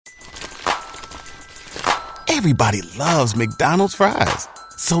Everybody loves McDonald's fries.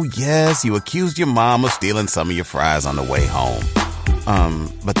 So yes, you accused your mom of stealing some of your fries on the way home.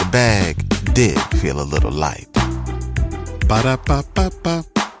 But the bag did feel a little light. Ba-da-ba-ba-ba.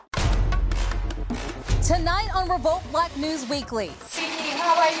 Tonight on Revolt Black News Weekly. Sydney,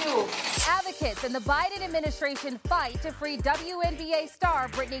 how are you? Advocates in the Biden administration fight to free WNBA star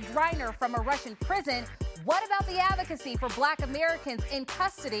Brittney Griner from a Russian prison. What about the advocacy for Black Americans in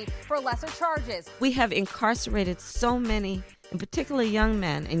custody for lesser charges? We have incarcerated so many, in particular young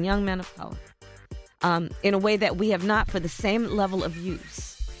men and young men of color, in a way that we have not for the same level of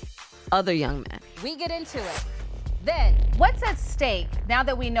use other young men. We get into it. Then, what's at stake now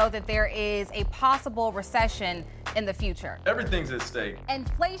that we know that there is a possible recession in the future? Everything's at stake.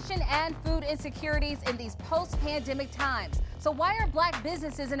 Inflation and food insecurities in these post-pandemic times. So why are Black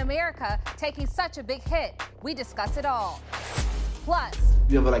businesses in America taking such a big hit? We discuss it all. Plus,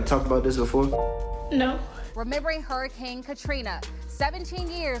 you ever talked about this before? No. Remembering Hurricane Katrina. 17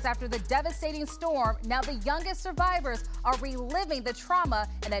 years after the devastating storm, now the youngest survivors are reliving the trauma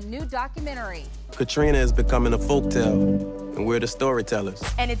in a new documentary. Katrina is becoming a folktale, and we're the storytellers.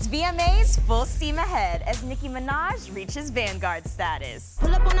 And it's VMA's full steam ahead as Nicki Minaj reaches Vanguard status.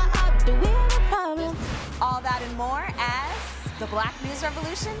 Pull up on the up, do we have a problem? All that and more as the Black News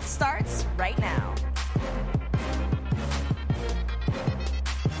Revolution starts right now.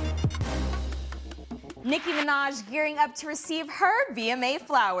 Nicki Minaj gearing up to receive her VMA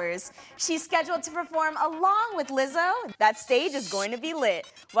flowers. She's scheduled to perform along with Lizzo. That stage is going to be lit.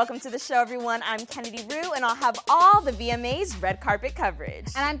 Welcome to the show, everyone. I'm Kennedy Rue, and I'll have all the VMA's red carpet coverage.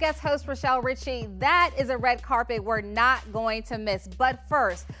 And I'm guest host Rochelle Ritchie. That is a red carpet we're not going to miss. But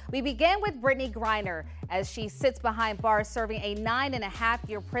first, we begin with Brittney Griner as she sits behind bars serving a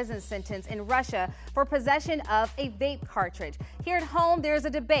 9.5-year prison sentence in Russia for possession of a vape cartridge. Here at home, there's a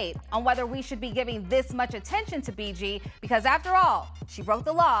debate on whether we should be giving this much attention to BG because, after all, she broke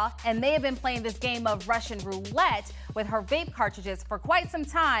the law and may have been playing this game of Russian roulette with her vape cartridges for quite some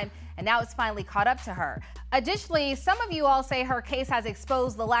time, and now it's finally caught up to her. Additionally, some of you all say her case has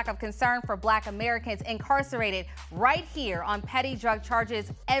exposed the lack of concern for Black Americans incarcerated right here on petty drug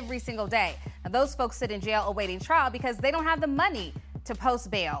charges every single day. Now, those folks sit in jail awaiting trial because they don't have the money to post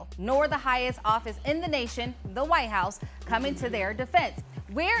bail, nor the highest office in the nation, the White House, coming to their defense.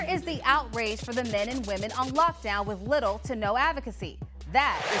 Where is the outrage for the men and women on lockdown with little to no advocacy?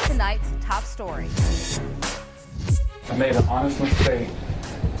 That is tonight's top story. I made an honest mistake,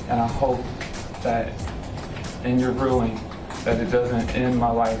 and I hope that in your ruling that it doesn't end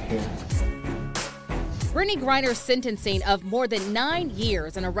my life here. Brittney Griner's sentencing of more than 9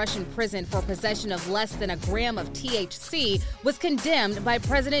 years in a Russian prison for possession of less than a gram of THC was condemned by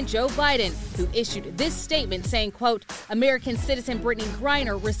President Joe Biden, who issued this statement saying, quote, American citizen Brittney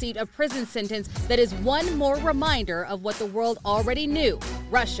Griner received a prison sentence that is one more reminder of what the world already knew.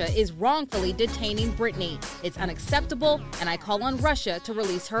 Russia is wrongfully detaining Brittney. It's unacceptable, and I call on Russia to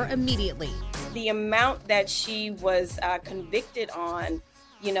release her immediately. The amount that she was convicted on,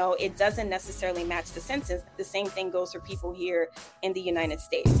 it doesn't necessarily match the sentence. The same thing goes for people here in the United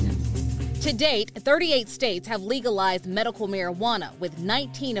States. To date, 38 states have legalized medical marijuana, with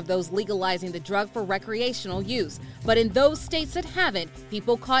 19 of those legalizing the drug for recreational use. But in those states that haven't,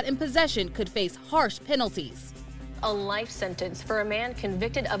 people caught in possession could face harsh penalties. A life sentence for a man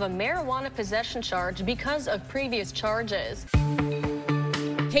convicted of a marijuana possession charge because of previous charges.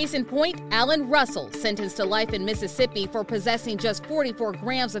 Case in point, Alan Russell, sentenced to life in Mississippi for possessing just 44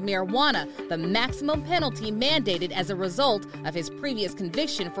 grams of marijuana, the maximum penalty mandated as a result of his previous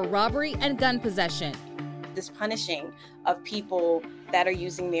conviction for robbery and gun possession. This punishing of people that are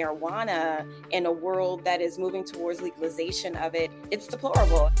using marijuana in a world that is moving towards legalization of it, it's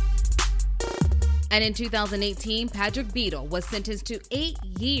deplorable. And in 2018, Patrick Beadle was sentenced to 8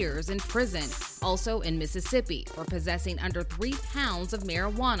 years in prison, also in Mississippi, for possessing under 3 pounds of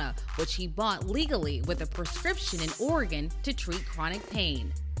marijuana, which he bought legally with a prescription in Oregon to treat chronic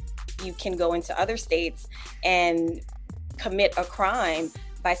pain. You can go into other states and commit a crime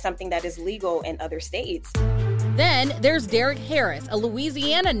by something that is legal in other states. Then there's Derek Harris, a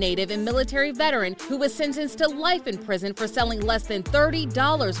Louisiana native and military veteran who was sentenced to life in prison for selling less than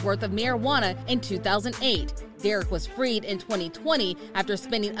 $30 worth of marijuana in 2008. Derek was freed in 2020 after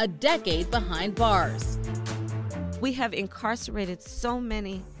spending a decade behind bars. We have incarcerated so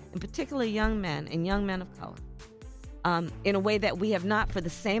many, in particular young men and young men of color, in a way that we have not for the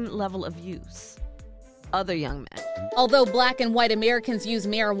same level of use other young men. Although Black and white Americans use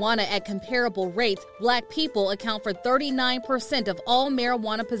marijuana at comparable rates, Black people account for 39% of all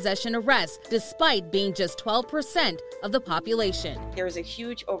marijuana possession arrests, despite being just 12% of the population. There is a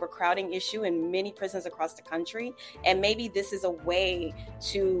huge overcrowding issue in many prisons across the country, and maybe this is a way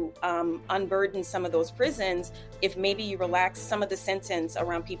to unburden some of those prisons if maybe you relax some of the sentence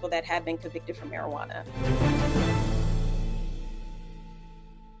around people that have been convicted for marijuana.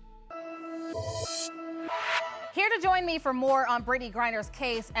 Here to join me for more on Brittney Griner's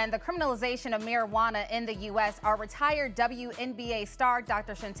case and the criminalization of marijuana in the U.S. are retired WNBA star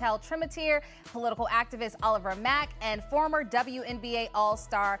Dr. Chantel Tremitiere, political activist Oliver Mack, and former WNBA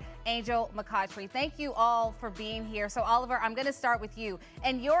All-Star Angel McCoughtry. Thank you all for being here. So, Oliver, I'm going to start with you.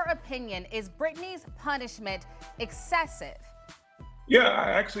 In your opinion, is Brittney's punishment excessive? Yeah,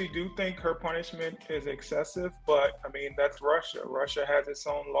 I actually do think her punishment is excessive, but I mean, that's Russia. Russia has its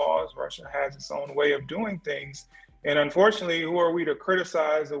own laws. Russia has its own way of doing things. And unfortunately, who are we to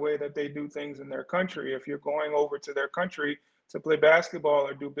criticize the way that they do things in their country? If you're going over to their country to play basketball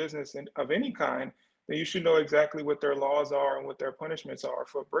or do business of any kind, then you should know exactly what their laws are and what their punishments are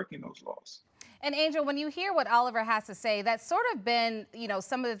for breaking those laws. And Angel, when you hear what Oliver has to say, that's sort of been,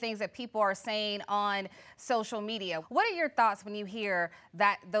 some of the things that people are saying on social media. What are your thoughts when you hear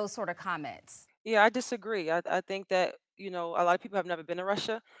those sort of comments? Yeah, I disagree. I think that, a lot of people have never been to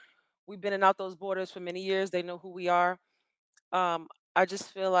Russia. We've been in and out those borders for many years. They know who we are. I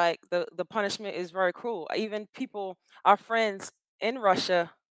just feel like the punishment is very cruel. Even people, our friends in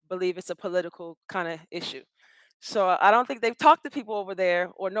Russia, believe it's a political kind of issue. So I don't think they've talked to people over there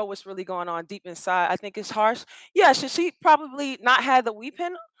or know what's really going on deep inside. I think it's harsh. Yeah, should she probably not have the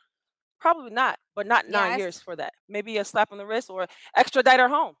weapon? Probably not, but not 9 years for that. Maybe a slap on the wrist or extradite her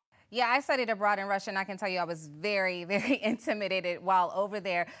home. Yeah, I studied abroad in Russia, and I can tell you I was very, very intimidated while over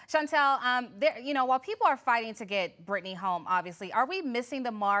there. Chantel, while people are fighting to get Brittney home, obviously, are we missing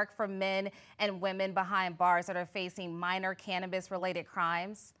the mark for men and women behind bars that are facing minor cannabis-related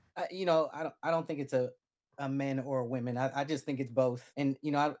crimes? I don't think it's a men or women. I just think it's both. And,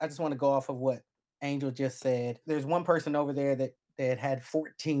 I just want to go off of what Angel just said. There's one person over there that had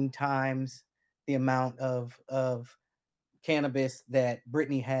 14 times the amount of cannabis that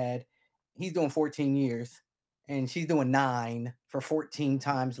Brittney had. He's doing 14 years and she's doing 9 for 14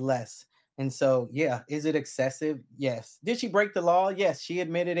 times less. And so, yeah, is it excessive? Yes. Did she break the law? Yes, she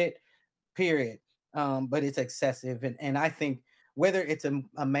admitted it, period. But it's excessive. And I think whether it's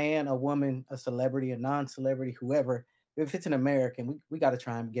a man, a woman, a celebrity, a non-celebrity, whoever, if it's an American, we got to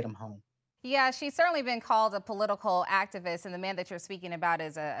try and get them home. Yeah, she's certainly been called a political activist, and the man that you're speaking about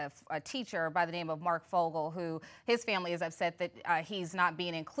is a teacher by the name of Mark Fogel, who his family is upset that he's not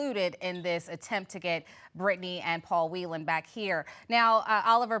being included in this attempt to get Brittney and Paul Whelan back here. Now,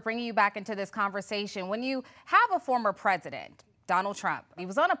 Oliver, bringing you back into this conversation, when you have a former president, Donald Trump, he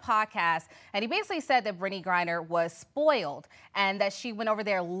was on a podcast and he basically said that Brittney Griner was spoiled and that she went over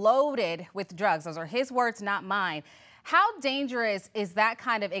there loaded with drugs. Those are his words, not mine. How dangerous is that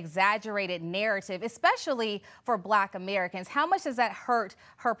kind of exaggerated narrative, especially for Black Americans? How much does that hurt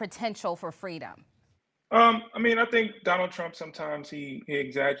her potential for freedom? I think Donald Trump, sometimes he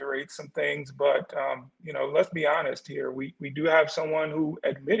exaggerates some things, but, let's be honest here. We do have someone who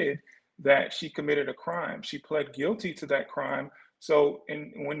admitted that she committed a crime. She pled guilty to that crime. So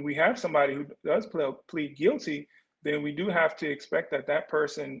when we have somebody who does plead guilty, then we do have to expect that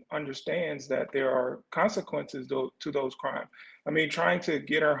person understands that there are consequences to those crimes. Trying to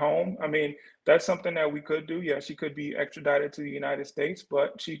get her home, that's something that we could do. Yeah, she could be extradited to the United States,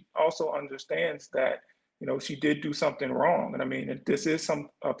 but she also understands that, she did do something wrong. And this is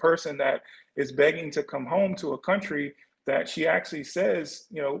a person that is begging to come home to a country that she actually says,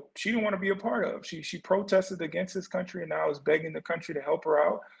 she didn't want to be a part of. She protested against this country and now is begging the country to help her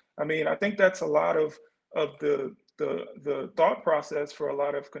out. I think that's a lot of the thought process for a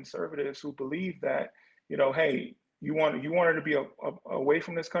lot of conservatives who believe that, hey, you wanted to be away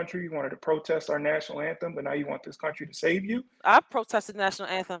from this country. You wanted to protest our national anthem, but now you want this country to save you. I've protested the national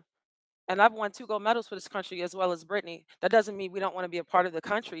anthem. And I've won 2 gold medals for this country as well as Brittney. That doesn't mean we don't want to be a part of the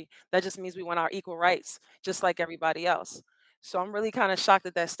country. That just means we want our equal rights, just like everybody else. So I'm really kind of shocked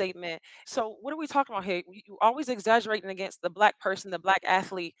at that statement. So what are we talking about here? You always exaggerating against the Black person, the Black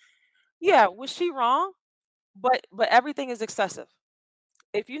athlete. Yeah, was she wrong? But everything is excessive.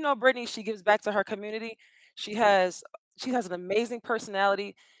 If you know Brittney, she gives back to her community. She has an amazing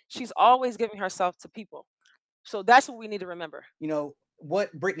personality. She's always giving herself to people. So that's what we need to remember.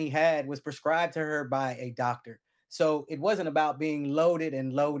 What Brittney had was prescribed to her by a doctor. So it wasn't about being loaded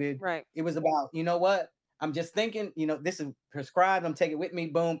and loaded. Right. It was about, what? I'm just thinking, this is prescribed. I'm taking it with me,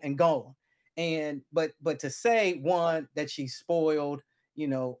 boom, and go. But to say, one, that she's spoiled,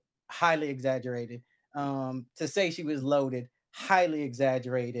 highly exaggerated. To say she was loaded, highly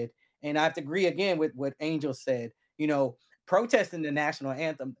exaggerated. And I have to agree again with what Angel said. Protesting the national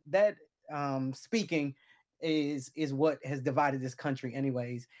anthem, that speaking is what has divided this country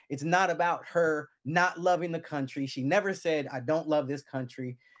anyways. It's not about her not loving the country. She never said, I don't love this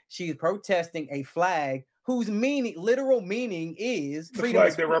country. She's protesting a flag whose literal meaning is freedom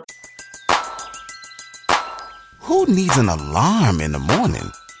of speech. Who needs an alarm in the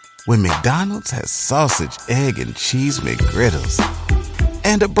morning when McDonald's has sausage, egg, and cheese McGriddles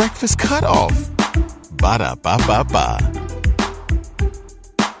and a breakfast cutoff? Ba-da-ba-ba-ba.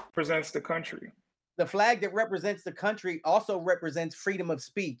 Presents the country. The flag that represents the country also represents freedom of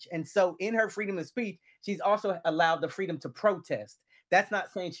speech. And so in her freedom of speech, she's also allowed the freedom to protest. That's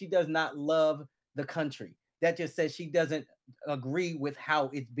not saying she does not love the country. That just says she doesn't agree with how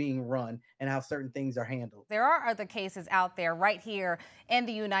it's being run and how certain things are handled. There are other cases out there right here in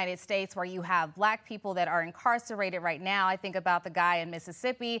the United States where you have Black people that are incarcerated right now. I think about the guy in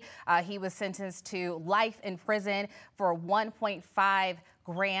Mississippi. He was sentenced to life in prison for 1.5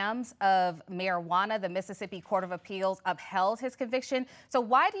 grams of marijuana. The Mississippi Court of Appeals upheld his conviction. So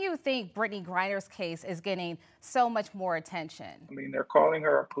why do you think Brittney Griner's case is getting so much more attention? I mean, they're calling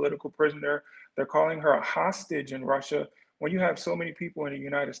her a political prisoner. They're calling her a hostage in Russia. When you have so many people in the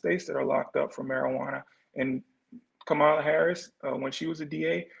United States that are locked up for marijuana, and Kamala Harris, when she was a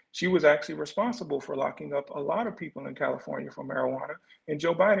DA, she was actually responsible for locking up a lot of people in California for marijuana. And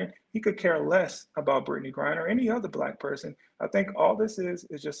Joe Biden, he could care less about Brittney Griner or any other Black person. I think all this is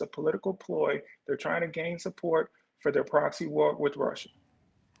just a political ploy. They're trying to gain support for their proxy war with Russia.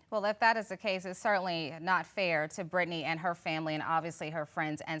 Well, if that is the case, it's certainly not fair to Brittney and her family and obviously her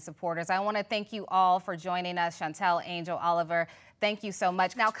friends and supporters. I want to thank you all for joining us. Chantel, Angel, Oliver, thank you so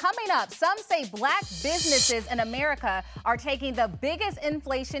much. Now, coming up, some say Black businesses in America are taking the biggest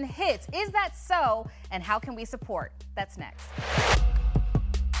inflation hits. Is that so? And how can we support? That's next.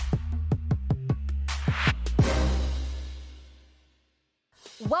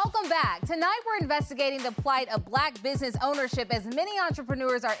 Welcome back. Tonight, we're investigating the plight of Black business ownership as many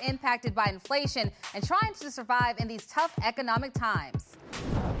entrepreneurs are impacted by inflation and trying to survive in these tough economic times.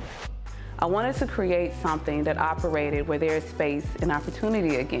 I wanted to create something that operated where there is space and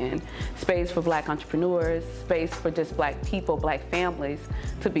opportunity again. Space for Black entrepreneurs, space for just Black people, Black families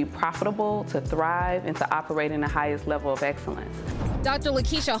to be profitable, to thrive, and to operate in the highest level of excellence. Dr.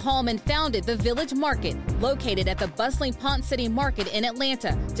 Lakeisha Hallman founded the Village Market, located at the bustling Ponce City Market in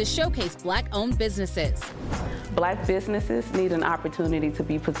Atlanta, to showcase Black-owned businesses. Black businesses need an opportunity to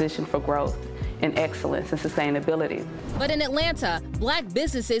be positioned for growth and excellence and sustainability. But in Atlanta, Black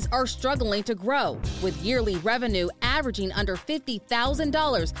businesses are struggling to grow, with yearly revenue averaging under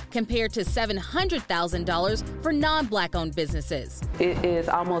 $50,000 compared to $700,000 for non-Black-owned businesses. It is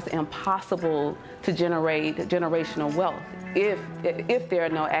almost impossible to generate generational wealth if there are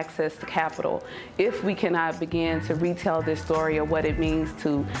no access to capital, if we cannot begin to retell this story of what it means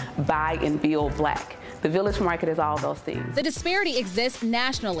to buy and build Black. The Village Market is all those things. The disparity exists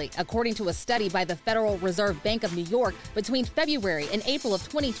nationally, according to a study by the Federal Reserve Bank of New York. Between February and April of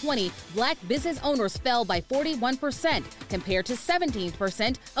 2020, Black business owners fell by 41% compared to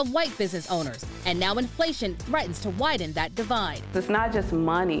 17% of white business owners. And now inflation threatens to widen that divide. It's not just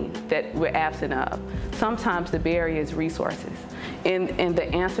money that we're absent of. Sometimes the barrier is resources and the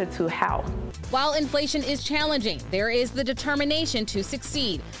answer to how. While inflation is challenging, there is the determination to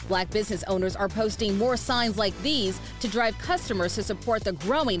succeed. Black business owners are posting more signs like these to drive customers to support the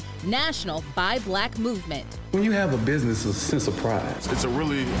growing national Buy Black movement. When you have a business, a sense of pride. It's a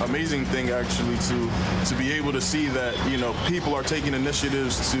really amazing thing, actually, to be able to see that, people are taking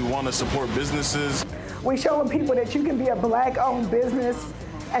initiatives to want to support businesses. We're showing people that you can be a Black-owned business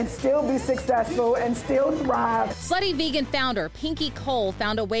and still be successful and still thrive. Slutty Vegan founder Pinky Cole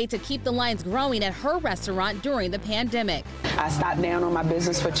found a way to keep the lines growing at her restaurant during the pandemic. I stopped down on my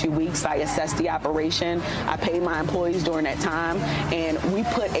business for 2 weeks. I assessed the operation. I paid my employees during that time, and we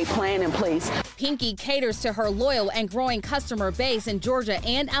put a plan in place. Pinky caters to her loyal and growing customer base in Georgia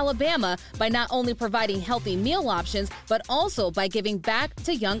and Alabama by not only providing healthy meal options, but also by giving back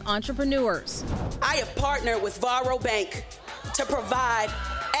to young entrepreneurs. I have partnered with Varo Bank to provide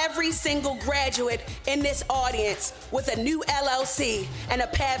every single graduate in this audience with a new LLC and a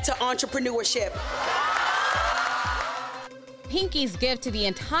path to entrepreneurship. Pinky's gift to the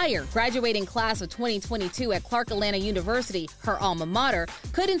entire graduating class of 2022 at Clark Atlanta University, her alma mater,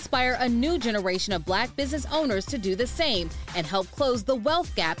 could inspire a new generation of Black business owners to do the same and help close the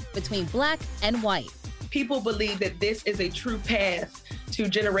wealth gap between Black and white. People believe that this is a true path to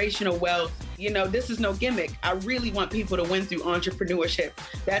generational wealth. This is no gimmick. I really want people to win through entrepreneurship.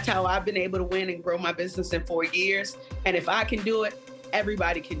 That's how I've been able to win and grow my business in 4 years. And if I can do it,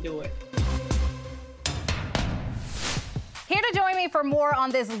 everybody can do it. Here to join me for more on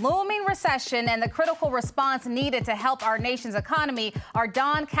this looming recession and the critical response needed to help our nation's economy are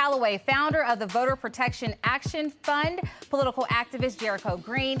Don Calloway, founder of the Voter Protection Action Fund, political activist Jericho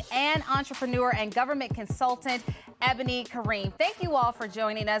Green, and entrepreneur and government consultant Ebony Kareem. Thank you all for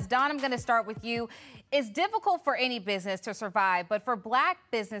joining us. Don, I'm going to start with you. It's difficult for any business to survive, but for Black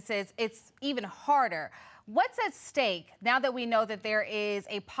businesses, it's even harder. What's at stake now that we know that there is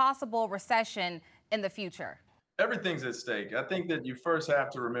a possible recession in the future? Everything's at stake. I think that you first have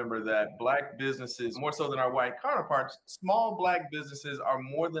to remember that Black businesses, more so than our white counterparts, small Black businesses are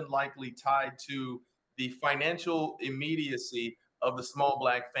more than likely tied to the financial immediacy of the small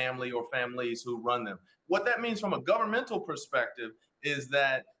Black family or families who run them. What that means from a governmental perspective is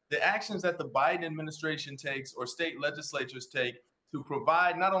that the actions that the Biden administration takes or state legislatures take to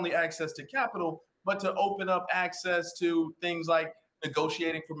provide not only access to capital, but to open up access to things like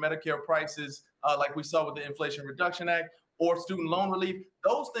negotiating for Medicare prices, like we saw with the Inflation Reduction Act, or student loan relief.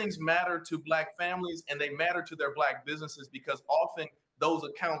 Those things matter to Black families and they matter to their Black businesses because often those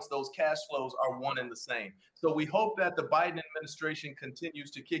accounts, those cash flows are one and the same. So we hope that the Biden administration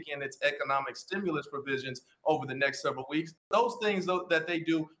continues to kick in its economic stimulus provisions over the next several weeks. Those things that they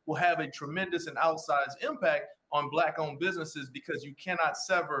do will have a tremendous and outsized impact on Black-owned businesses because you cannot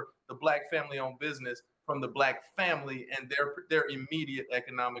sever the Black family-owned business from the Black family and their immediate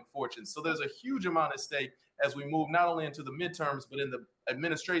economic fortunes. So there's a huge amount at stake as we move not only into the midterms, but in the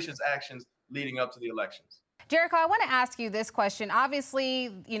administration's actions leading up to the elections. Jericho, I want to ask you this question.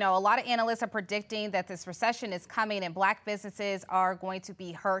 Obviously, a lot of analysts are predicting that this recession is coming and Black businesses are going to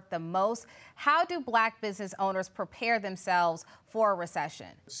be hurt the most. How do Black business owners prepare themselves for a recession?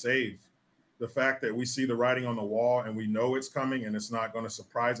 Save. The fact that we see the writing on the wall and we know it's coming and it's not going to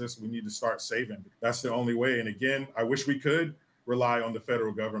surprise us, we need to start saving. That's the only way. And again, I wish we could rely on the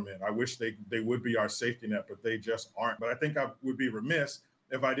federal government. I wish they would be our safety net, but they just aren't. But I think I would be remiss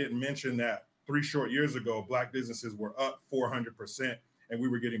if I didn't mention that 3 short years ago, Black businesses were up 400%, and we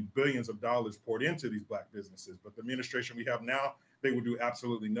were getting billions of dollars poured into these Black businesses. But the administration we have now, they will do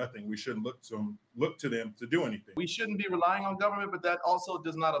absolutely nothing. We shouldn't look to them to do anything. We shouldn't be relying on government, but that also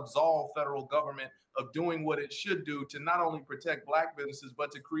does not absolve federal government of doing what it should do to not only protect Black businesses,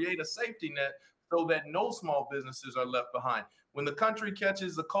 but to create a safety net so that no small businesses are left behind. When the country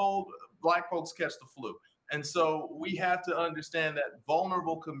catches a cold, Black folks catch the flu. And so we have to understand that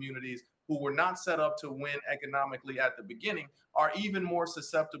vulnerable communities who were not set up to win economically at the beginning are even more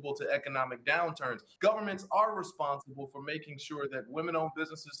susceptible to economic downturns. Governments are responsible for making sure that women-owned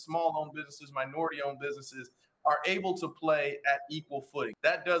businesses, small-owned businesses, minority-owned businesses are able to play at equal footing.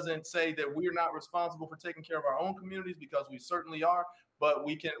 That doesn't say that we're not responsible for taking care of our own communities, because we certainly are, but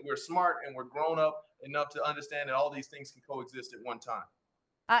we're smart and we're grown up enough to understand that all these things can coexist at one time.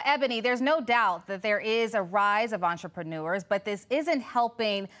 Ebony, there's no doubt that there is a rise of entrepreneurs, but this isn't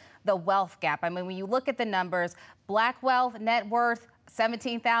helping the wealth gap. I mean, when you look at the numbers, Black wealth net worth,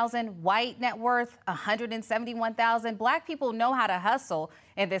 17,000, white net worth, 171,000. Black people know how to hustle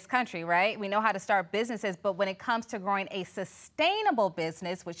in this country, right? We know how to start businesses, but when it comes to growing a sustainable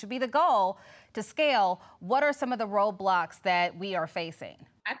business, which should be the goal to scale, what are some of the roadblocks that we are facing?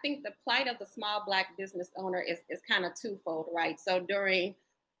 I think the plight of the small Black business owner is kind of twofold, right? So during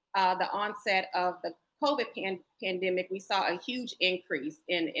the onset of the COVID pandemic, we saw a huge increase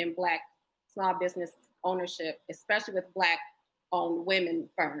in Black small business ownership, especially with Black-owned women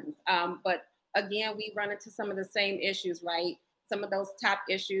firms. But again, we run into some of the same issues, right? Some of those top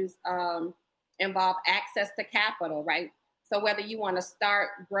issues involve access to capital, right? So whether you want to start,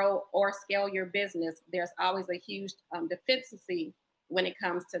 grow, or scale your business, there's always a huge deficiency when it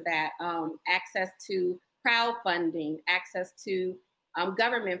comes to that. Access to crowdfunding, access to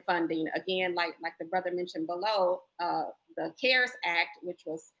government funding. Again, like the brother mentioned below, the CARES Act, which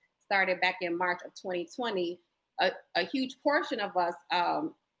was started back in March of 2020, a huge portion of us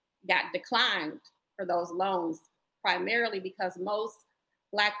got declined for those loans, primarily because most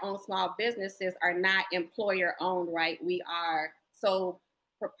Black-owned small businesses are not employer-owned, right? We are sole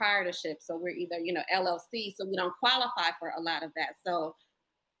proprietorship, so we're either, LLC, so we don't qualify for a lot of that. So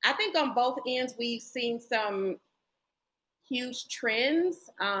I think on both ends, we've seen some huge trends,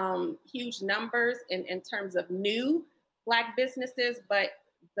 huge numbers in terms of new Black businesses, but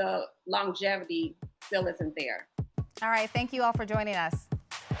the longevity still isn't there. All right, thank you all for joining us.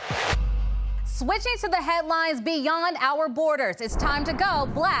 Switching to the headlines beyond our borders, it's time to go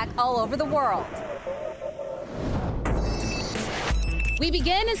Black all over the world. We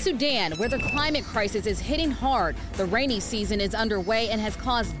begin in Sudan, where the climate crisis is hitting hard. The rainy season is underway and has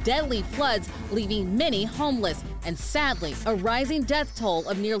caused deadly floods, leaving many homeless, and sadly, a rising death toll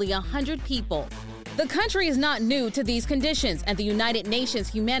of nearly 100 people. The country is not new to these conditions, and the United Nations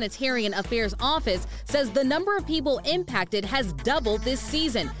Humanitarian Affairs Office says the number of people impacted has doubled this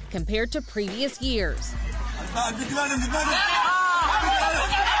season compared to previous years.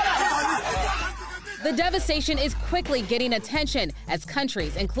 The devastation is quickly getting attention as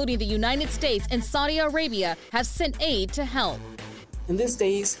countries, including the United States and Saudi Arabia, have sent aid to help. In these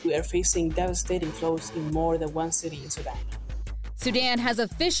days, we are facing devastating floods in more than one city in Sudan. Sudan has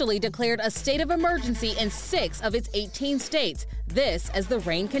officially declared a state of emergency in 6 of its 18 states. This as the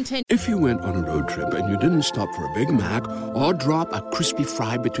rain continues. If you went on a road trip and you didn't stop for a Big Mac or drop a crispy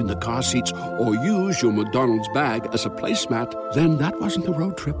fry between the car seats or use your McDonald's bag as a placemat, then that wasn't a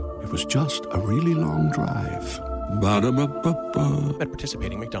road trip. It was just a really long drive. Ba-da-ba-ba-ba. At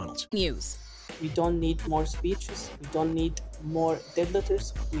participating McDonald's. News. We don't need more speeches. We don't need more dead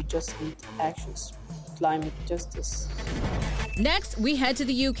letters. We just need actions. Climate justice. Next, we head to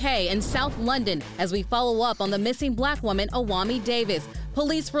the UK and South London as we follow up on the missing black woman, Awami Davis.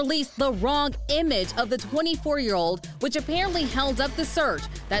 Police released the wrong image of the 24-year-old, which apparently held up the search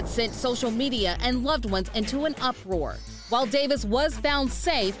that sent social media and loved ones into an uproar. While Davis was found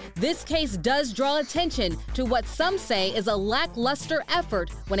safe, this case does draw attention to what some say is a lackluster effort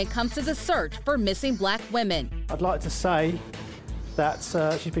when it comes to the search for missing black women. I'd like to say that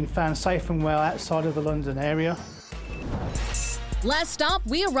she's been found safe and well outside of the London area. Last stop,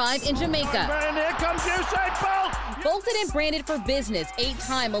 we arrived in Jamaica. And here comes Usain Bolt! Bolted and branded for business,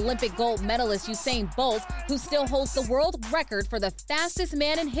 8-time Olympic gold medalist Usain Bolt, who still holds the world record for the fastest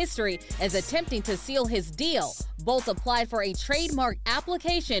man in history, is attempting to seal his deal. Bolt applied for a trademark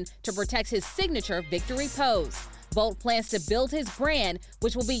application to protect his signature victory pose. Bolt plans to build his brand,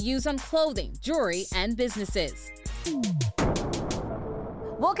 which will be used on clothing, jewelry, and businesses.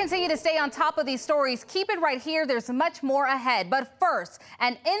 We'll continue to stay on top of these stories. Keep it right here. There's much more ahead. But first,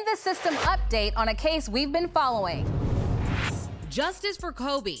 an In the System update on a case we've been following. Justice for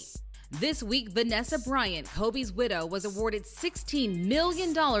Kobe. This week, Vanessa Bryant, Kobe's widow, was awarded $16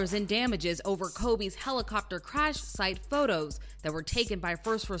 million in damages over Kobe's helicopter crash site photos that were taken by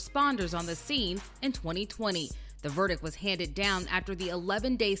first responders on the scene in 2020. The verdict was handed down after the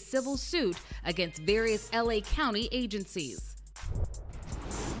 11-day civil suit against various LA County agencies.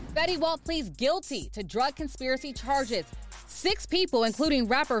 Fetty Wap pleads guilty to drug conspiracy charges. 6 people, including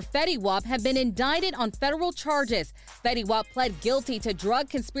rapper Fetty Wap, have been indicted on federal charges. Fetty Wap pled guilty to drug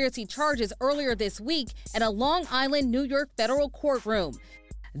conspiracy charges earlier this week in a Long Island, New York federal courtroom.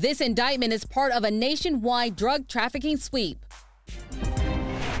 This indictment is part of a nationwide drug trafficking sweep.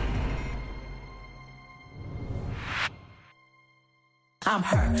 I'm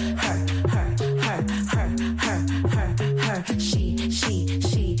her. She.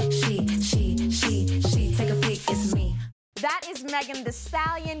 Take a peek, it's me. That is Megan Thee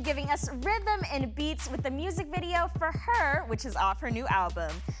Stallion giving us rhythm and beats with the music video for Her, which is off her new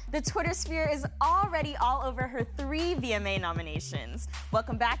album. The Twitter sphere is already all over her 3 VMA nominations.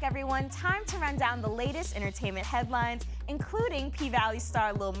 Welcome back, everyone. Time to run down the latest entertainment headlines, including P-Valley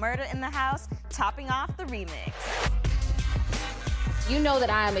star Lil Murda in the house, topping off the remix. You know that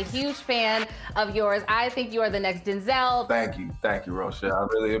I am a huge fan of yours. I think you are the next Denzel. Thank you, Rochelle. I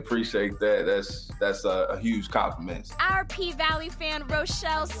really appreciate that. That's a huge compliment. Our P-Valley fan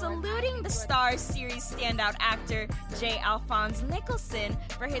Rochelle saluting the Starz series standout actor J. Alphonse Nicholson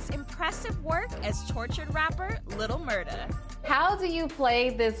for his impressive work as tortured rapper Little Murda. How do you play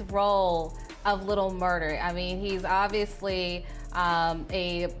this role of Little Murda? I mean, he's obviously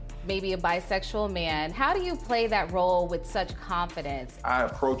maybe a bisexual man. How do you play that role with such confidence? I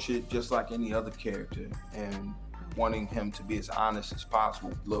approach it just like any other character and wanting him to be as honest as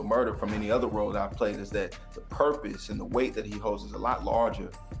possible. Little Murda from any other role that I've played is that the purpose and the weight that he holds is a lot larger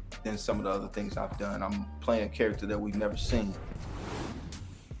than some of the other things I've done. I'm playing a character that we've never seen.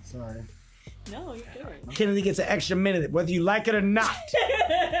 Sorry. No, you're good. Kennedy gets an extra minute, whether you like it or not.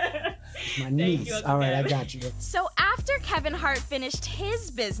 My niece. All right, I got you. So after Kevin Hart finished his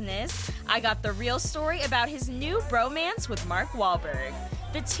business, I got the real story about his new bromance with Mark Wahlberg.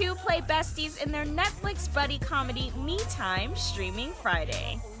 The two play besties in their Netflix buddy comedy Me Time, streaming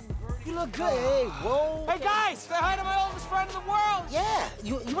Friday. You look good. Hey, whoa. Hey, guys, say hi to my oldest friend in the world. Yeah.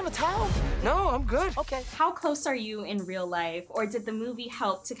 You want a towel? No, I'm good. Okay. How close are you in real life, or did the movie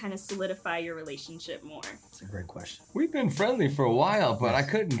help to kind of solidify your relationship more? That's a great question. We've been friendly for a while, but I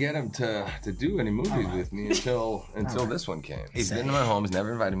couldn't get him to do any movies with me until this one came. He's been to my home. He's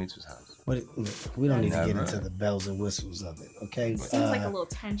never invited me to his house. We don't need to get into the bells and whistles of it, okay? Seems like a little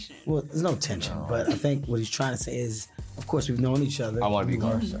tension. Well, there's no tension, but I think what he's trying to say is, of course, we've known each other. I want to be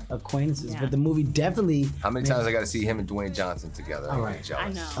close. Acquaintances, but the movie definitely... How many times I got to see him and Dwayne Johnson together? All right. I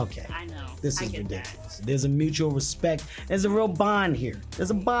know. Okay. I know. This is ridiculous. There's a mutual respect. There's a real bond here.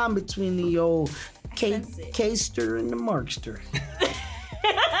 There's a bond between the old K-ster and the Markster.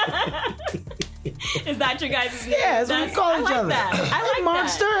 Is that your guys' name? Yeah, that's what we call each other. I like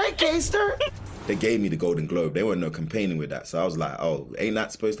Monster, that. hey, K-ster. They gave me the Golden Globe. They weren't no campaigning with that. So I was like, oh, ain't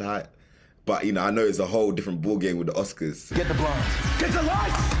that supposed to hide? But, I know it's a whole different ball game with the Oscars. Get the blonde. Get the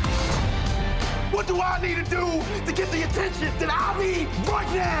lights! What do I need to do to get the attention that I need right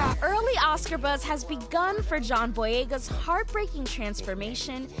now? Early Oscar buzz has begun for John Boyega's heartbreaking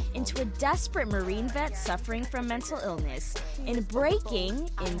transformation into a desperate Marine vet suffering from mental illness in Breaking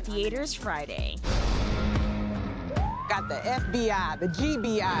in theaters Friday. Got the FBI, the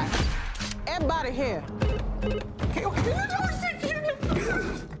GBI, everybody here.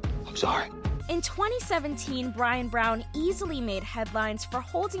 I'm sorry. In 2017, Brian Brown easily made headlines for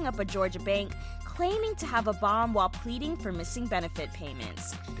holding up a Georgia bank, claiming to have a bomb while pleading for missing benefit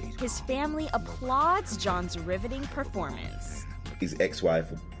payments. His family applauds John's riveting performance. His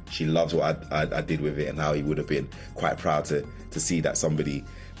ex-wife, she loves what I did with it and how he would have been quite proud to see that somebody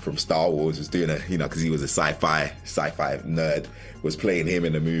from Star Wars was doing it, because he was a sci-fi nerd, was playing him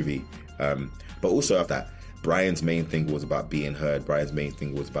in the movie. But also after that, Brian's main thing was about being heard. Brian's main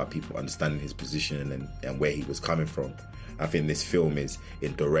thing was about people understanding his position and where he was coming from. I think this film is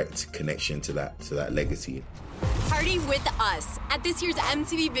in direct connection to that legacy. Party with us at this year's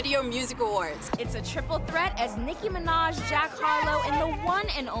MTV Video Music Awards. It's a triple threat as Nicki Minaj, Jack Harlow, and the one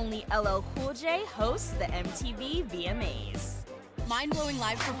and only LL Cool J host the MTV VMAs. Mind-blowing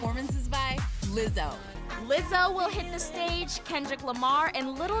live performances by Lizzo. Lizzo will hit the stage, Kendrick Lamar,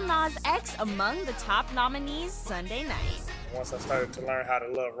 and Lil Nas X among the top nominees Sunday night. Once I started to learn how to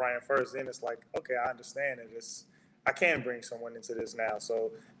love Ryan first, then it's like, okay, I understand it. I can bring someone into this now.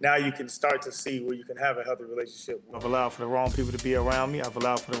 So now you can start to see where you can have a healthy relationship. I've allowed for the wrong people to be around me. I've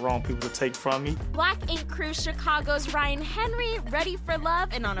allowed for the wrong people to take from me. Black Ink Crew Chicago's Ryan Henry, ready for love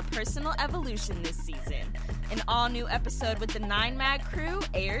and on a personal evolution this season. An all-new episode with the 9 Mag crew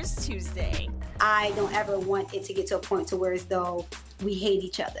airs Tuesday. I don't ever want it to get to a point to where as though we hate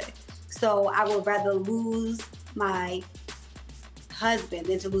each other. So I would rather lose my husband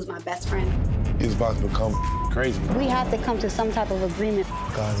than to lose my best friend. It's about to become crazy. We have to come to some type of agreement.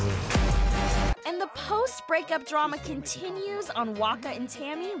 And the post-breakup drama continues on Waka and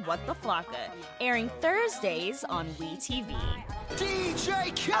Tammy, What the Flocka, airing Thursdays on WeTV.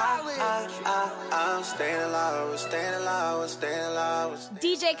 DJ Khaled! I'm staying alive, staying alive, staying alive.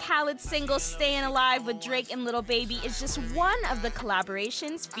 DJ Khaled's single Staying Alive with Drake and Lil Baby is just one of the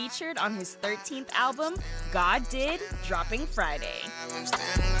collaborations featured on his 13th album, God Did, dropping Friday. I'm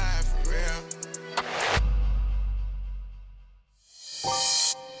staying alive for real.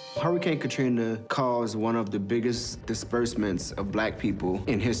 Hurricane Katrina caused one of the biggest disbursements of black people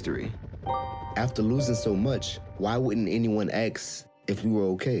in history. After losing so much, why wouldn't anyone ask if we were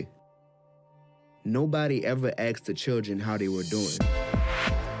okay? Nobody ever asked the children how they were doing.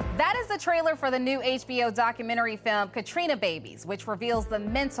 That is the trailer for the new HBO documentary film Katrina Babies, which reveals the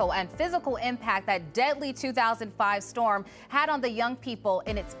mental and physical impact that deadly 2005 storm had on the young people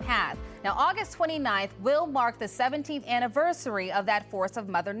in its path. Now, August 29th will mark the 17th anniversary of that force of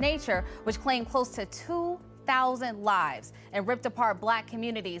Mother Nature, which claimed close to 2,000 lives and ripped apart black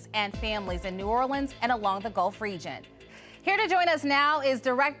communities and families in New Orleans and along the Gulf region. Here to join us now is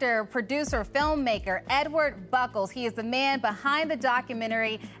director, producer, filmmaker Edward Buckles. He is the man behind the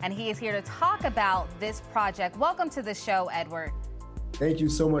documentary, and he is here to talk about this project. Welcome to the show, Edward. Thank you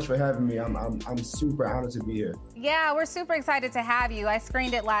so much for having me. I'm super honored to be here. Yeah, we're super excited to have you. I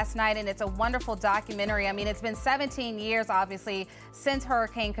screened it last night, and it's a wonderful documentary. I mean, it's been 17 years, obviously, since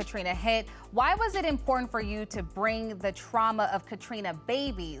Hurricane Katrina hit. Why was it important for you to bring the trauma of Katrina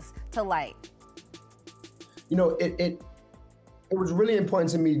Babies to light? You know, it was really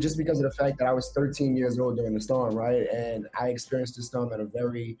important to me just because of the fact that I was 13 years old during the storm, right? And I experienced the storm at a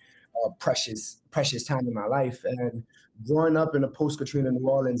very precious time in my life. And growing up in a post-Katrina New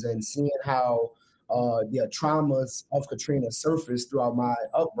Orleans and seeing how the traumas of Katrina surfaced throughout my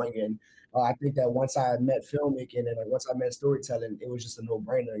upbringing, I think that once I met filmmaking and once I met storytelling, it was just a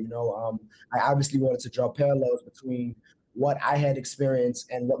no-brainer. You know, I obviously wanted to draw parallels between what I had experienced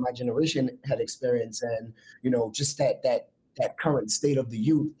and what my generation had experienced, and you know, just that current state of the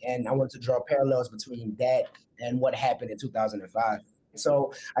youth. And I wanted to draw parallels between that and what happened in 2005.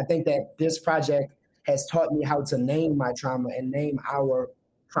 So I think that this project has taught me how to name my trauma and name our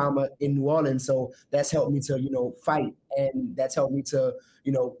trauma in New Orleans. So that's helped me to, fight, and that's helped me to,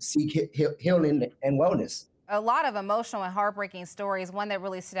 seek healing and wellness. A lot of emotional and heartbreaking stories. One that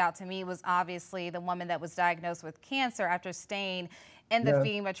really stood out to me was obviously the woman that was diagnosed with cancer after staying in the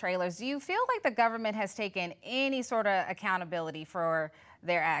FEMA trailers. Do you feel like the government has taken any sort of accountability for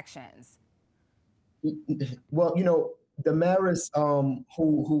their actions? Well, the mayoress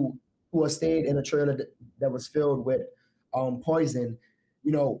who stayed in a trailer that was filled with poison,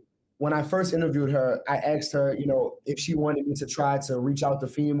 when I first interviewed her, I asked her, if she wanted me to try to reach out to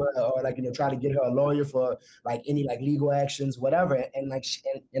FEMA or try to get her a lawyer for any legal actions, whatever. And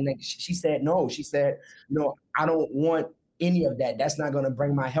she said no. She said, I don't want any of that. That's not going to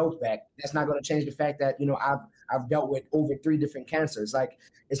bring my health back. That's not going to change the fact that, I've dealt with over 3 different cancers.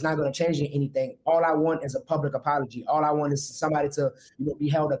 It's not going to change anything. All I want is a public apology. All I want is somebody to, be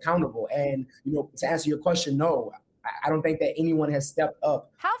held accountable. And, to answer your question, no, I don't think that anyone has stepped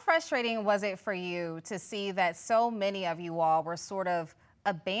up. How frustrating was it for you to see that so many of you all were sort of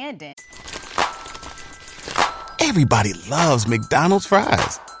abandoned? Everybody loves McDonald's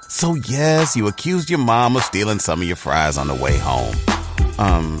fries. So yes, you accused your mom of stealing some of your fries on the way home.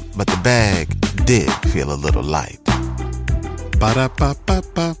 But the bag did feel a little light.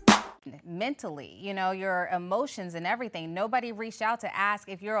 Ba-da-ba-ba-ba. Mentally, your emotions and everything. Nobody reached out to ask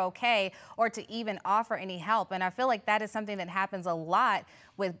if you're okay or to even offer any help. And I feel like that is something that happens a lot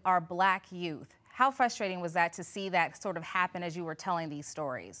with our Black youth. How frustrating was that to see that sort of happen as you were telling these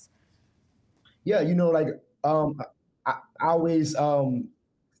stories? Yeah, I always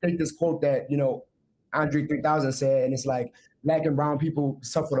take this quote that, Andre 3000 said, and it's like, Black and brown people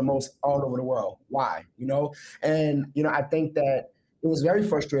suffer the most all over the world. Why? And, I think that it was very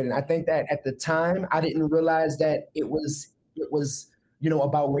frustrating. I think that at the time, I didn't realize that it was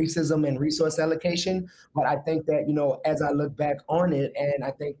about racism and resource allocation. But I think that, as I look back on it, and I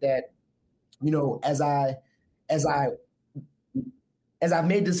think that, as I've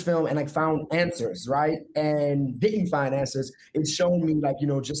made this film and found answers, right, and didn't find answers, it's shown me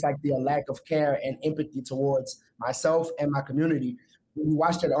just the lack of care and empathy towards myself and my community. When you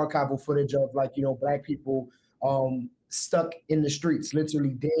watch that archival footage of Black people stuck in the streets, literally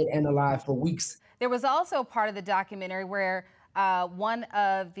dead and alive for weeks. There was also part of the documentary where one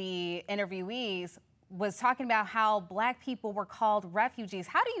of the interviewees was talking about how Black people were called refugees.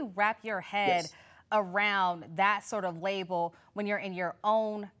 How do you wrap your head around that sort of label when you're in your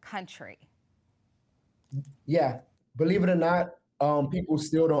own country? Yeah, believe it or not, people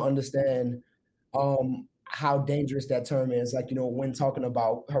still don't understand how dangerous that term is. When talking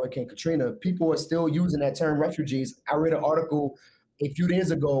about Hurricane Katrina, people are still using that term refugees. I read an article a few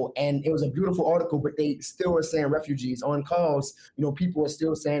days ago, and it was a beautiful article, but they still are saying refugees. On calls, people are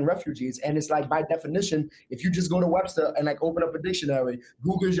still saying refugees. And it's by definition, if you just go to Webster and open up a dictionary,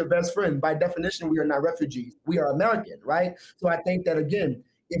 Google is your best friend. By definition, we are not refugees. We are American, right? So I think that, again,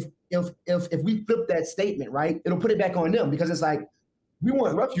 if we flip that statement, right, it'll put it back on them, because it's we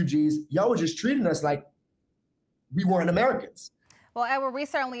weren't refugees. Y'all were just treating us like we weren't Americans. Well, Edward, we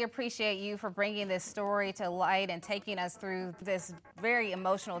certainly appreciate you for bringing this story to light and taking us through this very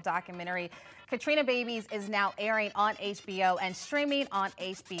emotional documentary. Katrina Babies is now airing on HBO and streaming on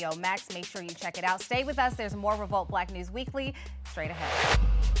HBO Max. Make sure you check it out. Stay with us. There's more Revolt Black News Weekly straight ahead.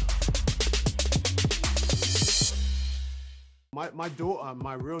 My daughter,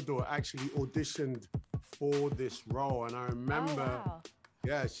 my real daughter, actually auditioned for this role, and I remember,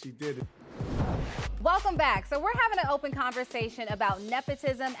 yeah, she did. Welcome back. So we're having an open conversation about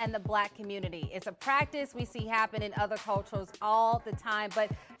nepotism and the Black community. It's a practice we see happen in other cultures all the time, but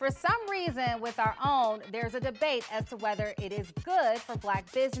for some reason with our own, there's a debate as to whether it is good for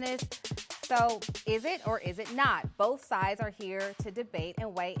Black business. So is it or is it not? Both sides are here to debate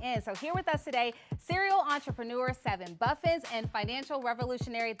and weigh in. So here with us today, serial entrepreneur Seven Buffins and financial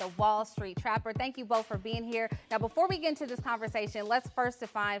revolutionary, the Wall Street Trapper. Thank you both for being here. Now, before we get into this conversation, let's first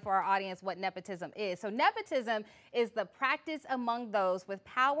define for our audience what nepotism is. So nepotism is the practice among those with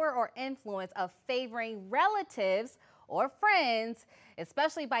power or influence of favoring relatives or friends,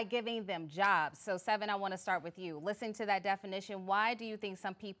 especially by giving them jobs. So Seven, I want to start with you. Listening to that definition, why do you think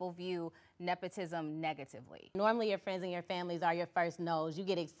some people view nepotism negatively? Normally your friends and your families are your first no's. You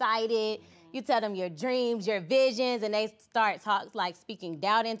get excited, you tell them your dreams, your visions, and they start speaking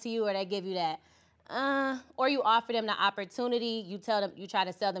doubt into you, or they give you that, or you offer them the opportunity, you try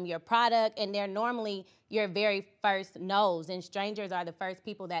to sell them your product, and they're normally your very first no's, and strangers are the first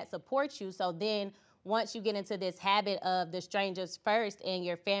people that support you. So then once you get into this habit of the strangers first and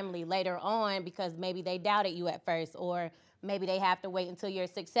your family later on, because maybe they doubted you at first, or maybe they have to wait until you're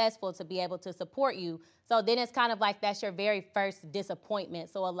successful to be able to support you. So then it's kind of like that's your very first disappointment.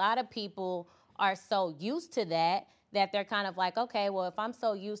 So a lot of people are so used to that they're kind of like, okay, well, if I'm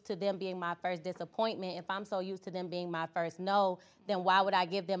so used to them being my first disappointment, if I'm so used to them being my first no, then why would I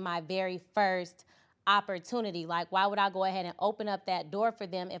give them my very first opportunity? Like, why would I go ahead and open up that door for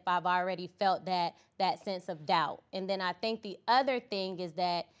them if I've already felt that sense of doubt? And then I think the other thing is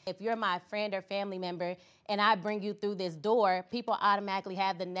that if you're my friend or family member and I bring you through this door, people automatically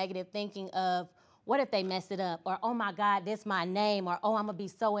have the negative thinking of, what if they mess it up? Or, oh my God, this my name. Or, oh, I'm gonna be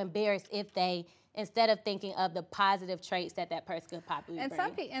so embarrassed if they, instead of thinking of the positive traits that person could possibly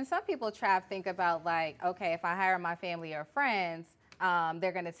bring. And some people, Trav, think about like, okay, if I hire my family or friends,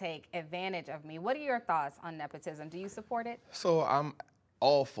 they're going to take advantage of me. What are your thoughts on nepotism? Do you support it? So I'm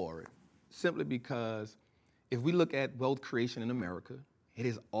all for it, simply because if we look at wealth creation in America, it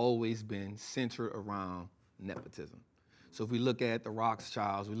has always been centered around nepotism. So if we look at the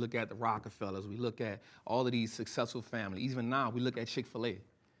Rothschilds, we look at the Rockefellers, we look at all of these successful families, even now we look at Chick-fil-A,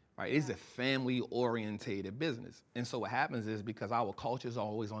 right? It's a family-orientated business. And so what happens is, because our culture is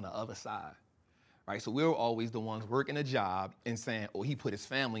always on the other side, right? So we're always the ones working a job and saying, oh, he put his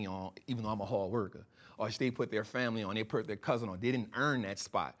family on, even though I'm a hard worker. Or they put their family on, they put their cousin on. They didn't earn that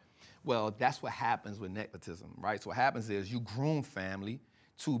spot. Well, that's what happens with nepotism, right? So what happens is you groom family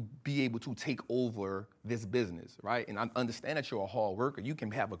to be able to take over this business, right? And I understand that you're a hard worker. You can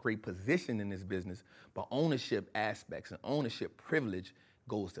have a great position in this business, but ownership aspects and ownership privilege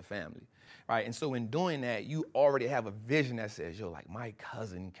goes to family, right? And so in doing that, you already have a vision that says, yo, like, my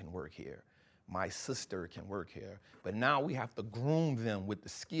cousin can work here. My sister can work here. But now we have to groom them with the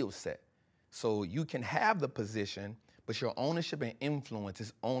skill set. So you can have the position, but your ownership and influence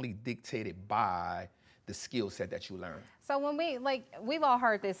is only dictated by the skill set that you learn. So when we've all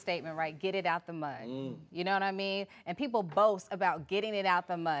heard this statement, right? Get it out the mud. You know what I mean? And people boast about getting it out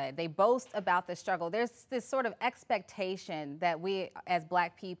the mud. They boast about the struggle. There's this sort of expectation that we as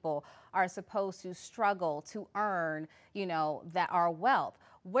Black people are supposed to struggle to earn, that our wealth.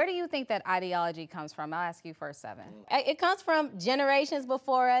 Where do you think that ideology comes from? I'll ask you first, Seven. It comes from generations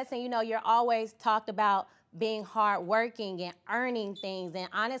before us, and you're always talked about being hardworking and earning things. And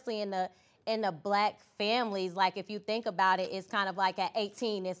honestly, in the Black families, like if you think about it, it's kind of like at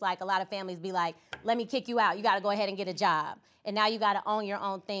 18, it's like a lot of families be like, let me kick you out. You got to go ahead and get a job. And now you got to own your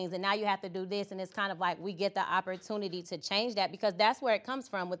own things. And now you have to do this. And it's kind of like we get the opportunity to change that, because that's where it comes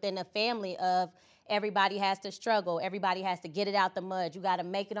from within the family of everybody has to struggle. Everybody has to get it out the mud. You got to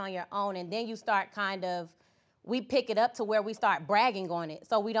make it on your own. And then you start we pick it up to where we start bragging on it.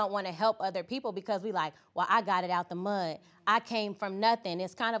 So we don't want to help other people because we like, well, I got it out the mud. I came from nothing.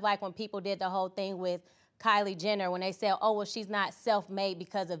 It's kind of like when people did the whole thing with Kylie Jenner when they said, oh, well, she's not self-made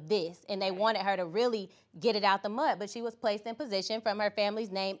because of this. And they wanted her to really get it out the mud. But she was placed in position from her family's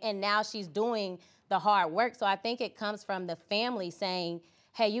name, and now she's doing the hard work. So I think it comes from the family saying,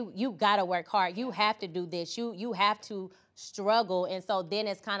 hey, you got to work hard. You have to do this. You have to struggle. And so then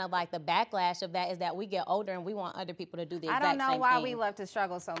it's kind of like the backlash of that is that we get older and we want other people to do the exact same thing. I don't know why we love to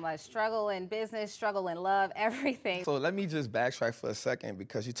struggle so much. Struggle in business, struggle in love, everything. So let me just backtrack for a second,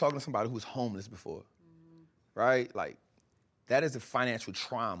 because you're talking to somebody who's homeless before, right? Like, that is a financial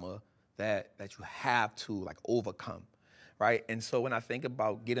trauma that you have to overcome, right? And so when I think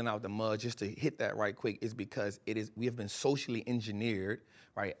about getting out the mud, just to hit that right quick, is because we have been socially engineered,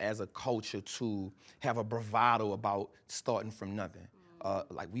 right, as a culture to have a bravado about starting from nothing.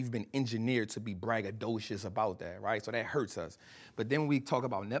 We've been engineered to be braggadocious about that, right? So that hurts us. But then when we talk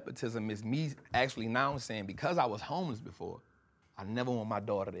about nepotism, is me actually now saying, because I was homeless before, I never want my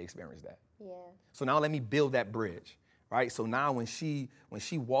daughter to experience that. Yeah. So now let me build that bridge, right? So now when she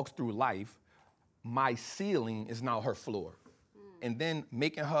walks through life, my ceiling is now her floor. And then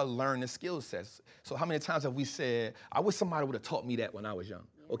making her learn the skill sets. So how many times have we said, I wish somebody would have taught me that when I was young.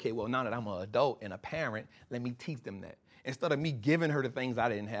 Okay, well, now that I'm an adult and a parent, let me teach them that. Instead of me giving her the things I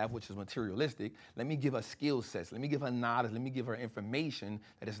didn't have, which is materialistic, let me give her skill sets. Let me give her knowledge. Let me give her information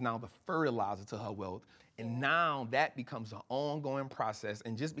that is now the fertilizer to her wealth. And now that becomes an ongoing process.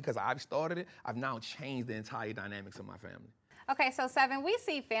 And just because I've started it, I've now changed the entire dynamics of my family. Okay, so Seven, we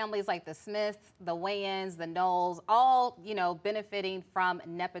see families like the Smiths, the Wayans, the Knowles, all, benefiting from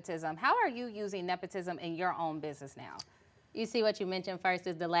nepotism. How are you using nepotism in your own business now? You see what you mentioned first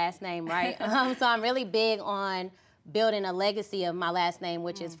is the last name, right? So I'm really big on building a legacy of my last name,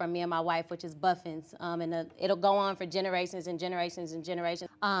 which is from me and my wife, which is Buffins. And it'll go on for generations and generations and generations.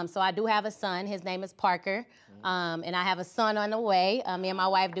 So I do have a son. His name is Parker. And I have a son on the way. Me and my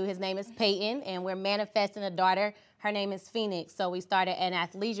wife do. His name is Peyton. And we're manifesting a daughter. Her name is Phoenix. So we started an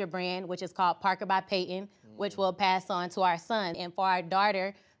athleisure brand, which is called Parker by Peyton, which we'll pass on to our son. And for our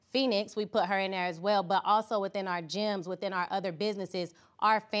daughter, Phoenix, we put her in there as well, but also within our gyms, within our other businesses,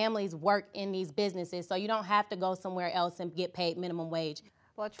 our families work in these businesses, so you don't have to go somewhere else and get paid minimum wage.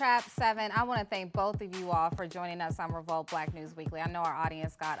 Well, Trap 7, I want to thank both of you all for joining us on Revolt Black News Weekly. I know our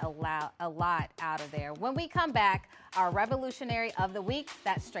audience got a lot out of there. When we come back, our Revolutionary of the Week,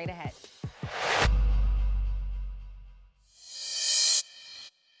 that's straight ahead.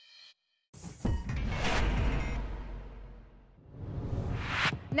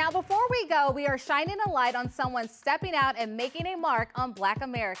 Now, before we go, we are shining a light on someone stepping out and making a mark on Black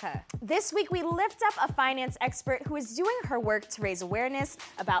America. This week, we lift up a finance expert who is doing her work to raise awareness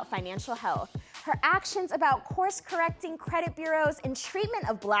about financial health. Her actions about course-correcting credit bureaus and treatment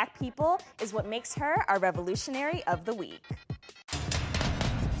of Black people is what makes her our Revolutionary of the Week.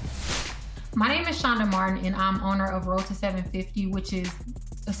 My name is Shonda Martin, and I'm owner of Road to 750, which is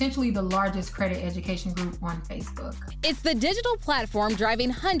essentially the largest credit education group on Facebook. It's the digital platform driving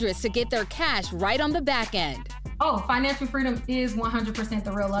hundreds to get their cash right on the back end. Oh, financial freedom is 100%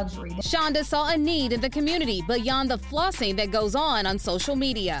 the real luxury. Shonda saw a need in the community beyond the flossing that goes on social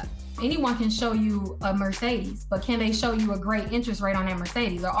media. Anyone can show you a Mercedes, but can they show you a great interest rate on that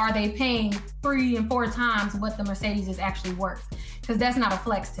Mercedes? Or are they paying 3 and 4 times what the Mercedes is actually worth? Because that's not a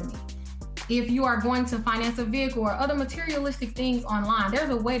flex to me. If you are going to finance a vehicle or other materialistic things online,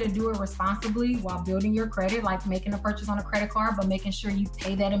 there's a way to do it responsibly while building your credit, like making a purchase on a credit card, but making sure you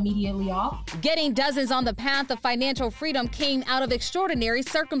pay that immediately off. Getting dozens on the path of financial freedom came out of extraordinary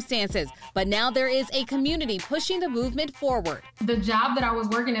circumstances, but now there is a community pushing the movement forward. The job that I was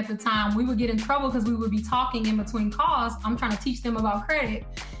working at the time, we would get in trouble because we would be talking in between calls. I'm trying to teach them about credit.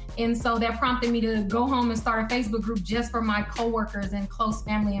 And so that prompted me to go home and start a Facebook group just for my coworkers and close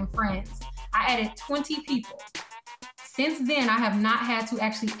family and friends. I added 20 people. Since then, I have not had to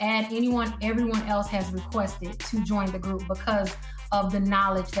actually add anyone. Everyone else has requested to join the group because of the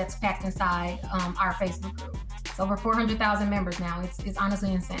knowledge that's packed inside our Facebook group. It's over 400,000 members now. It's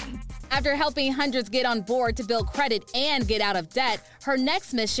honestly insane. After helping hundreds get on board to build credit and get out of debt, her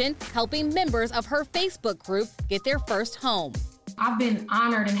next mission, helping members of her Facebook group get their first home. I've been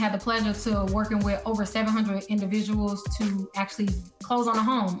honored and had the pleasure to working with over 700 individuals to actually close on a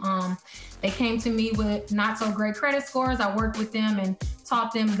home. They came to me with not so great credit scores. I worked with them and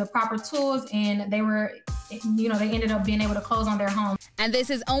taught them the proper tools, and they ended up being able to close on their home. And this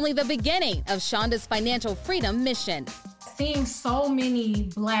is only the beginning of Shonda's financial freedom mission. Seeing so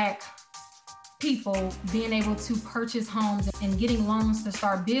many Black people being able to purchase homes and getting loans to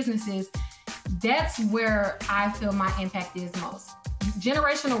start businesses, that's where I feel my impact is most.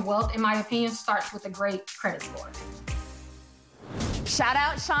 Generational wealth, in my opinion, starts with a great credit score. Shout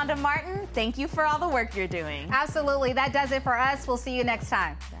out Shonda Martin. Thank you for all the work you're doing. Absolutely. That does it for us. We'll see you next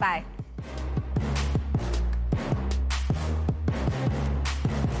time. Bye.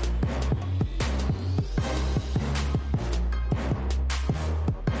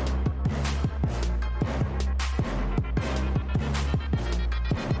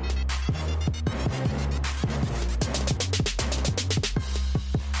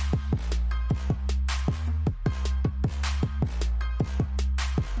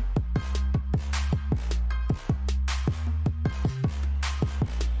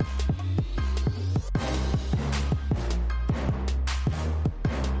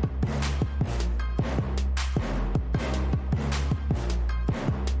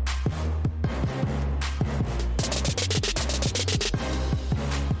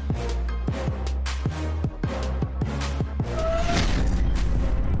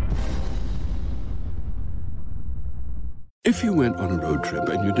 If you went on a road trip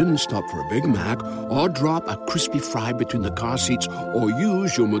and you didn't stop for a Big Mac or drop a crispy fry between the car seats or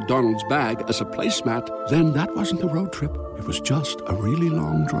use your McDonald's bag as a placemat, then that wasn't a road trip. It was just a really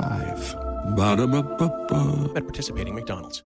long drive. Ba-da-ba-ba-ba. At participating McDonald's.